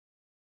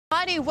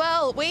Righty,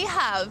 well, we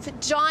have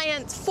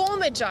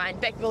former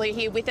Giant Beck Woolley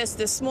here with us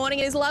this morning.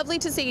 It is lovely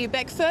to see you,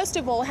 Beck. First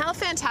of all, how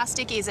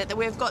fantastic is it that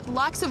we've got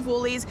likes of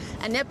Woolies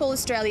and Netball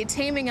Australia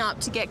teaming up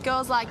to get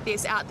girls like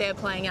this out there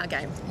playing our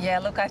game? Yeah,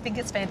 look, I think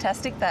it's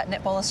fantastic that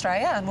Netball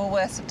Australia and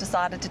Woolworths have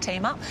decided to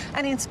team up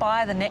and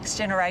inspire the next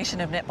generation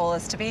of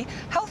netballers to be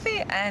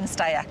healthy and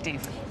stay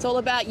active. It's all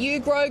about You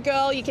Grow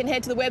Girl. You can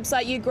head to the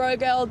website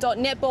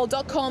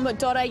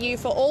yougrowgirl.netball.com.au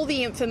for all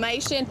the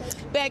information.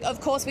 Beck, of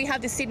course, we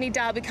have the Sydney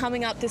Derby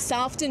coming up this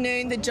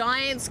afternoon. The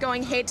Giants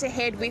going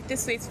head-to-head with the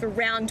Swifts for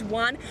round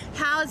one.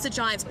 How has the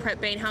Giants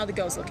prep been? How are the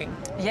girls looking?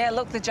 Yeah,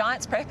 look, the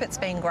Giants prep, it's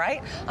been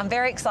great. I'm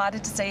very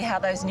excited to see how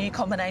those new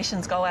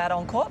combinations go out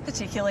on court,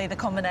 particularly the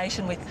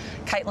combination with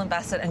Caitlin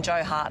Bassett and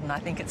Jo Harton. I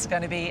think it's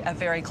going to be a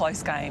very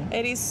close game.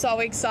 It is so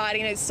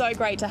exciting, and it's so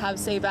great to have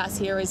Seabass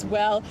here as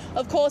well.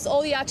 Of course,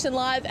 all the action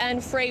live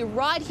and free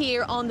right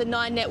here on the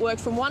 9 Network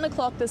from 1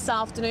 o'clock this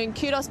afternoon.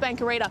 Kudos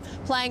Bank Arena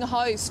playing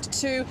host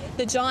to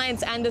the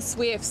Giants and the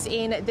Swifts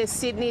in the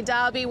Sydney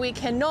Derby. We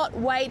cannot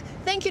wait.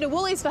 Thank you to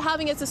Woolies for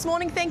having us this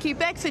morning. Thank you,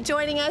 Beck, for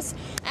joining us.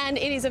 And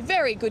it is a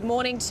very good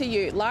morning to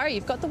you. Lara,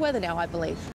 you've got the weather now, I believe.